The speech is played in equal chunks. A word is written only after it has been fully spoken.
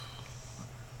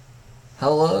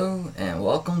Hello and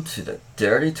welcome to the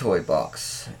Dirty Toy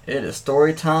Box. It is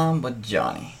story time with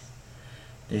Johnny.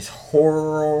 These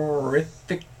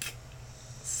horrific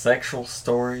sexual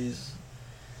stories.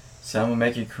 Some will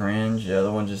make you cringe, the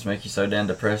other ones just make you so damn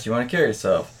depressed you want to kill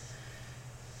yourself.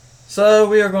 So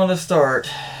we are going to start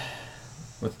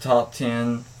with the top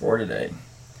 10 for today.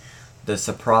 The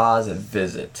surprise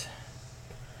visit.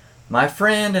 My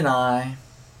friend and I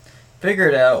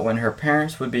figured out when her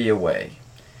parents would be away,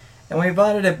 and we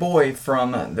invited a boy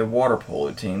from the water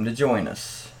polo team to join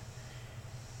us.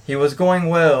 He was going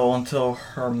well until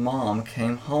her mom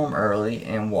came home early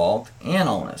and walked in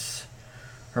on us.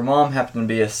 Her mom happened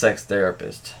to be a sex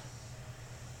therapist.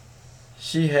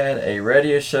 She had a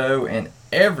radio show and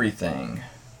everything,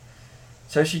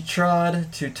 so she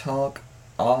tried to talk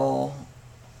all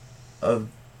of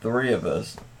three of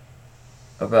us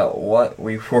about what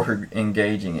we were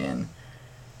engaging in.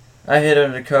 I hid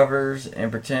under the covers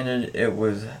and pretended it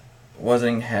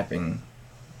wasn't happening.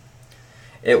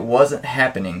 It wasn't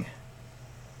happening.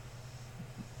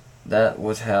 That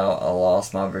was how I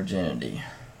lost my virginity.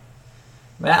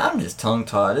 Man, I'm just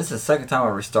tongue-tied. This is the second time I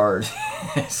restarted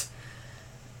this.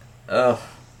 Ugh.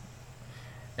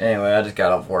 Anyway, I just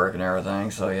got off work and everything,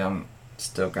 so yeah, I'm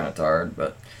still kind of tired,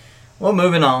 but we're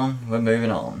moving on.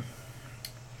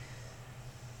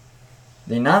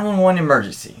 The 911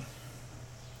 emergency.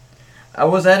 I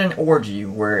was at an orgy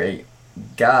where a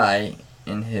guy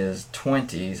in his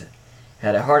 20s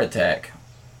had a heart attack.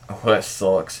 Oh, that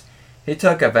sucks. He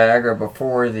took a Viagra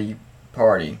before the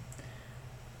party,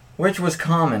 which was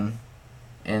common,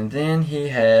 and then he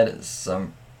had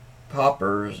some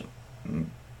poppers,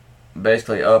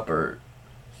 basically uppers,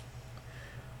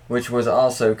 which was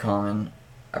also common.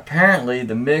 Apparently,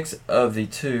 the mix of the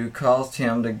two caused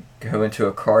him to go into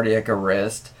a cardiac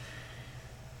arrest.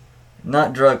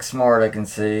 Not drug smart, I can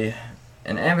see.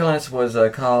 An ambulance was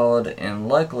called and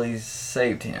luckily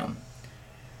saved him.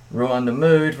 Ruined the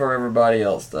mood for everybody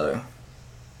else, though.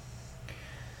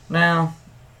 Now,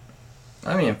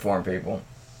 let me inform people.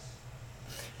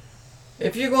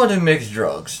 If you're going to mix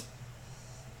drugs,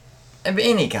 of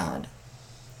any kind,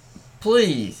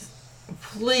 please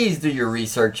do your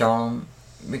research on them,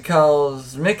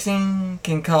 because mixing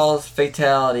can cause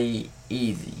fatality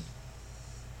easy.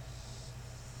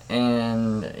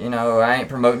 And, I ain't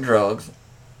promoting drugs.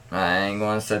 I ain't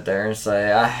going to sit there and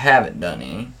say I haven't done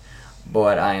any.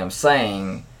 But I am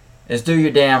saying is do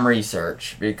your damn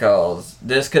research, because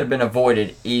this could have been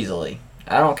avoided easily.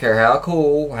 I don't care how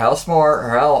cool, how smart, or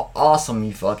how awesome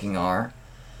you fucking are.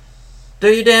 Do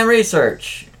your damn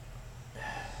research.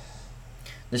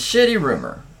 The shitty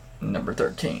rumor, number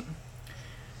 13.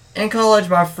 In college,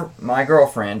 my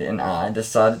girlfriend and I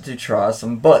decided to try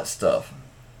some butt stuff.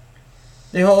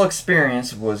 The whole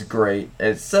experience was great,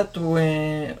 except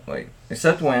when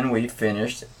we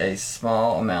finished. A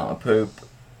small amount of poop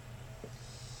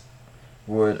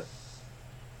would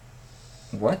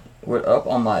up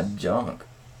on my junk.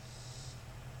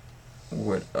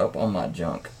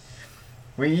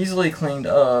 We easily cleaned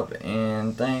up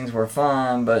and things were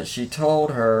fine, but she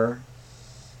told her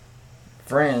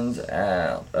friends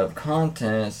out of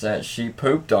context that she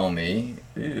pooped on me.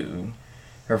 Ew.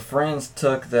 Her friends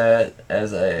took that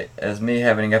as me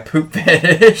having a poop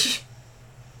fetish.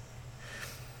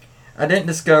 I didn't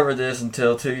discover this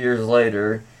until 2 years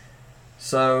later,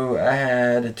 so I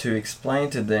had to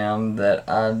explain to them that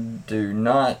I do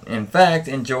not, in fact,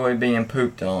 enjoy being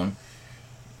pooped on.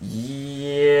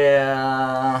 Yeah.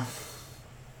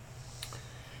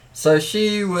 So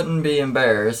she wouldn't be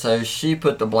embarrassed, so she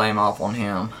put the blame off on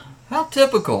him. How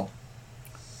typical.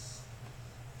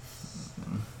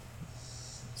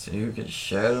 See who gets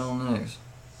shouted on next.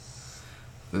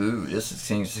 Ooh, this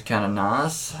seems kind of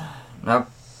nice. Now,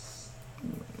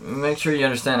 make sure you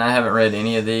understand I haven't read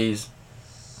any of these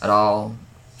at all.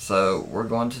 So, we're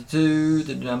going to do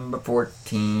the number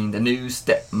 14, the new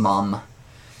stepmom.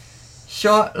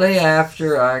 Shortly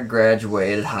after I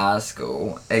graduated high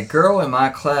school, a girl in my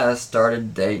class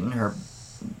started dating her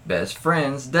best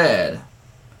friend's dad.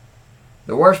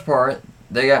 The worst part,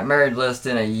 they got married less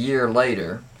than a year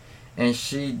later, and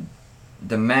she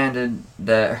demanded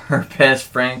that her best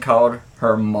friend called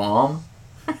her mom.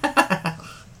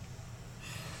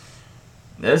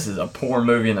 This is a poor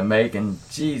movie in the making.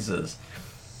 Jesus.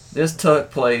 This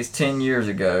took place 10 years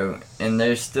ago, and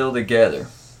they're still together.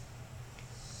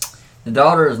 The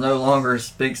daughter no longer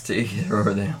speaks to either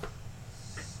of them.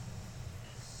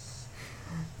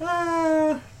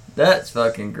 That's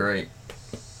fucking great.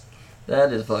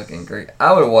 That is fucking great.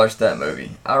 I would have watched that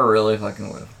movie. I really fucking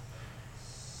would have.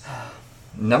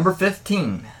 Number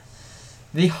 15.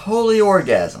 The Holy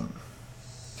Orgasm.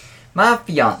 My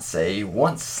fiance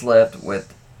once slept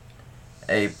with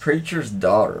a preacher's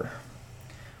daughter.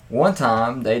 One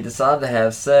time, they decided to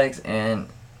have sex in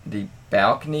the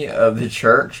balcony of the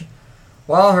church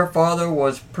while her father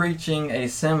was preaching a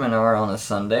seminar on a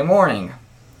Sunday morning.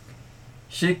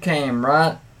 She came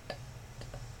right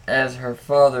as her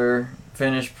father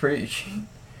finished preaching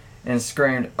and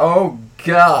screamed, "Oh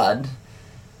God!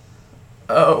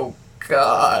 Oh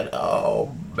God!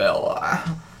 Oh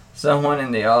Bella!" Someone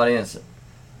in the audience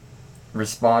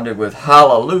responded with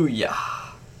 "Hallelujah."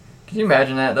 Can you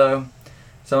imagine that though?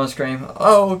 Someone screamed,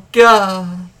 "Oh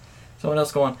God!" Someone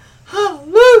else going,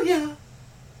 "Hallelujah!"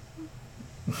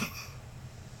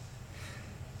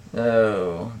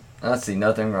 Oh, I see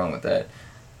nothing wrong with that.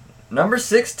 Number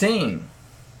 16.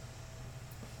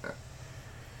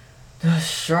 The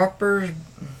Sharper's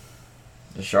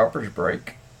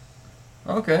break.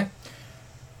 Okay.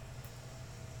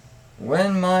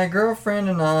 When my girlfriend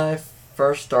and I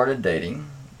first started dating,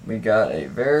 we got a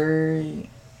very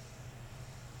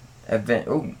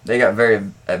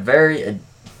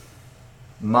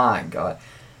my God.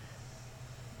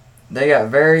 They got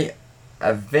very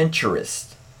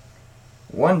adventurous.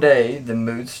 One day, the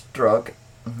mood struck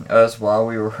us while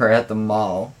we were at the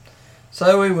mall.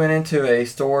 So we went into a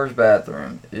store's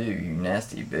bathroom. Ew, you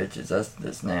nasty bitches.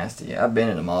 That's nasty. I've been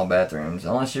in the mall bathrooms.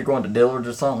 Unless you're going to Dillard's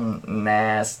or something,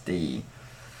 nasty.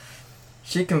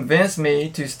 She convinced me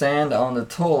to stand on the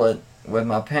toilet with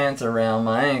my pants around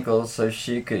my ankles so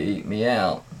she could eat me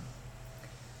out.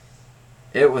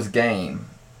 It was game.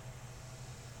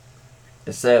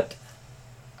 Except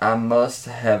I must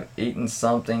have eaten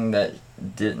something that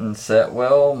didn't set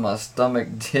well. My stomach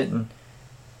did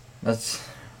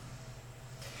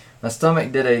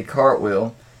a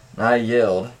cartwheel, and I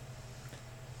yelled,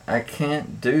 "I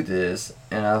can't do this,"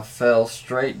 and I fell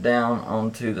straight down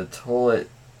onto the toilet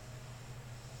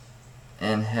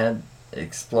and had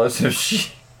explosive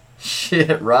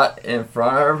shit right in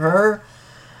front of her.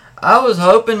 I was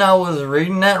hoping I was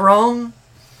reading that wrong.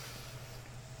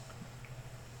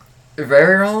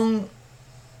 Very wrong.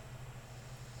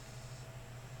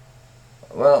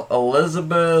 Well,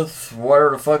 Elizabeth,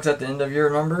 whatever the fuck's at the end of your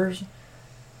numbers.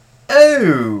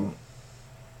 Oh!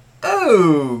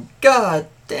 Oh! God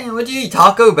damn, would you eat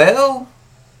Taco Bell?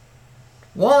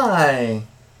 Why?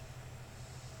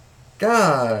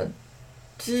 God.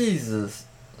 Jesus.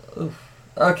 Oof.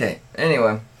 Okay,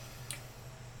 anyway.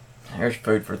 Here's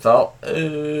food for thought.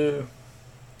 The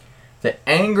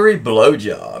Angry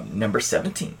Blowjob, number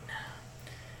 17.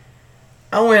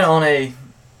 I went on a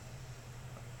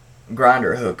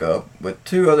grinder hookup with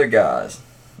two other guys.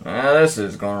 Now, this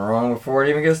is going wrong before it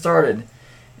even gets started.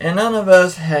 And none of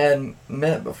us had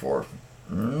met before.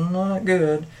 Not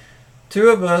good. Two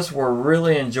of us were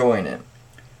really enjoying it.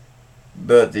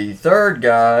 But the third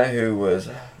guy who was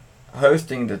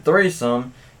hosting the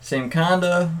threesome seemed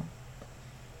kinda,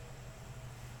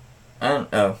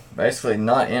 basically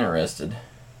not interested.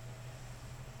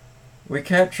 We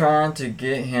kept trying to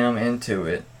get him into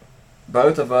it,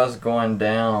 both of us going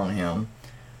down on him.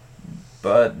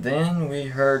 But then we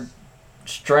heard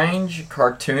strange,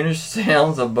 cartoonish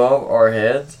sounds above our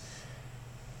heads.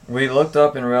 We looked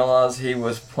up and realized he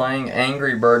was playing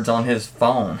Angry Birds on his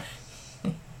phone.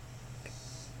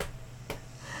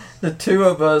 The two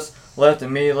of us left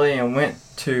immediately and went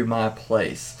to my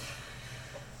place.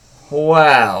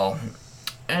 Wow.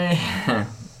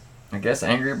 I guess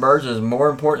Angry Birds is more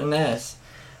important than this.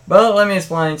 But let me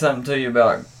explain something to you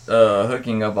about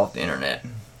hooking up off the internet.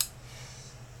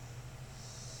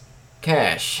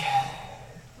 Cash.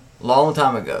 Long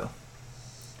time ago.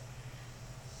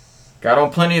 Got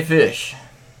on Plenty of Fish.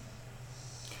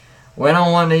 Went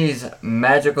on one of these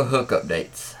magical hookup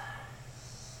dates.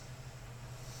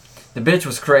 The bitch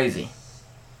was crazy.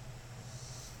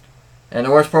 And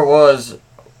the worst part was,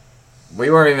 we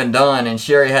weren't even done and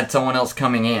she already had someone else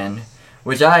coming in.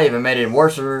 Which I even made it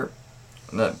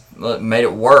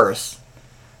worse.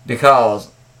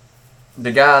 Because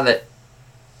the guy that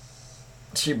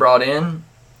she brought in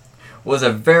was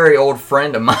a very old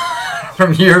friend of mine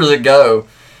from years ago.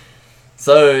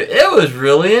 So it was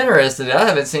really interesting. I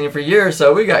haven't seen him for years,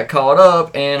 so we got caught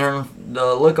up, and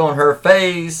the look on her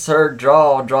face, her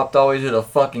jaw dropped all the way to the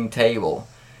fucking table.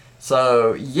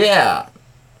 So yeah,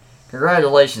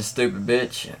 congratulations, stupid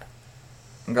bitch.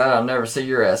 I'm glad I'll never see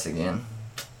your ass again.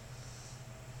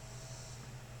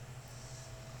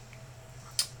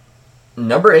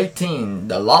 Number 18,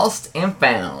 The Lost and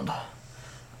Found.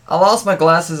 I lost my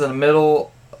glasses in the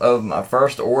middle of my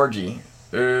first orgy.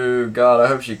 Oh God, I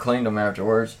hope she cleaned them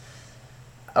afterwards.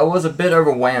 I was a bit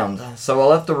overwhelmed, so I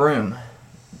left the room.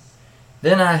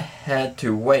 Then I had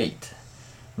to wait.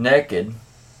 naked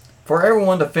for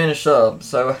everyone to finish up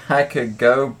so I could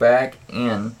go back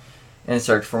in and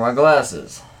search for my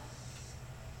glasses.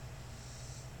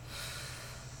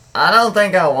 I don't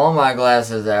think I want my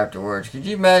glasses afterwards. Could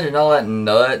you imagine all that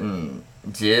nut and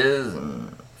jizz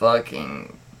and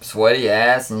fucking sweaty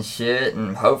ass and shit,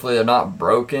 and hopefully they're not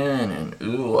broken, and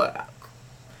ooh.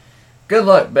 Good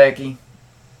luck, Becky.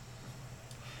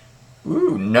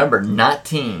 Ooh, number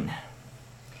 19.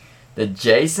 The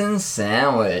Jason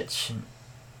Sandwich.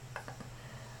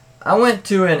 I went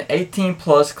to an 18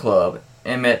 plus club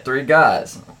and met 3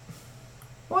 guys.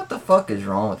 What the fuck is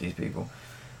wrong with these people?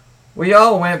 We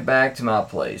all went back to my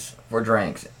place for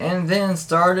drinks and then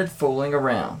started fooling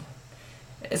around.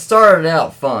 It started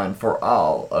out fun for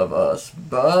all of us,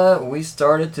 but we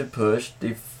started to push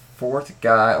the 4th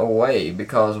guy away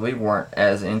because we weren't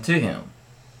as into him.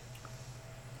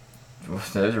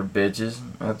 Those are bitches.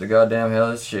 What the goddamn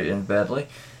hell is shooting badly?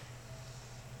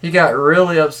 He got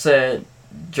really upset,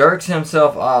 jerks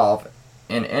himself off,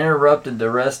 and interrupted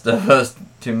the rest of us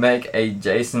to make a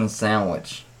Jason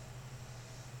sandwich.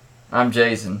 I'm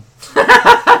Jason.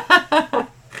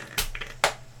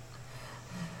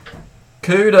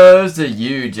 Kudos to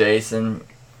you, Jason.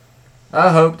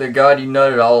 I hope to God you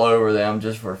nutted all over them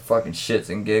just for fucking shits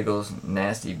and giggles.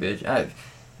 Nasty bitch.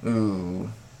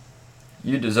 Ooh.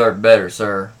 You deserve better,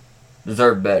 sir.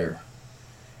 Deserve better.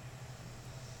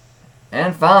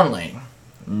 And finally,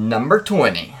 number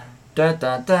 20. Da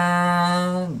da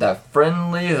da. The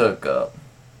friendly hookup.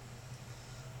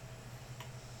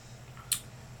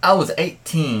 I was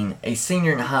 18, a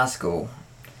senior in high school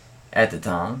at the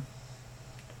time.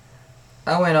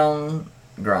 I went on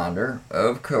Grindr,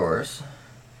 of course.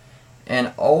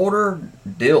 An older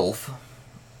DILF,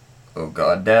 oh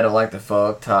god, dad I like to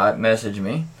fuck type, messaged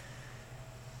me.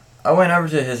 I went over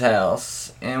to his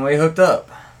house and we hooked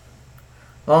up.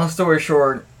 Long story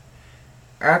short,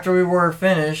 after we were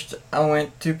finished, I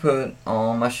went to put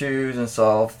on my shoes and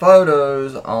saw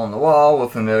photos on the wall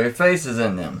with familiar faces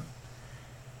in them.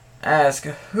 Asked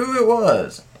who it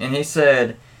was, and he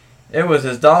said it was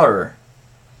his daughter,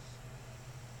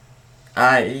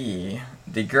 i.e.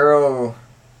 the girl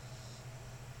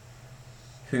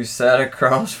who sat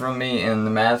across from me in the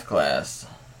math class.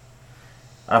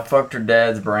 I fucked her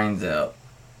dad's brains out.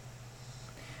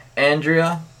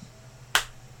 Andrea,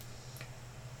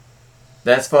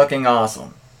 that's fucking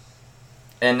awesome.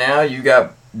 And now you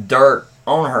got dirt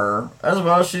on her as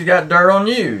well as she's got dirt on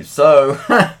you, so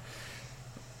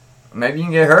maybe you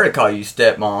can get her to call you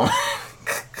stepmom.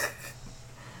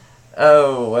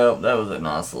 Oh, well, that was a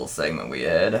nice little segment we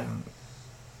had.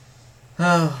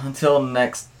 Oh, until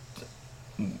next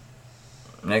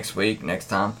week, next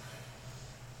time.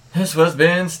 This has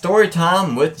been Story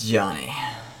Time with Johnny.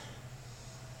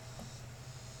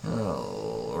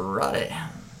 Alrighty.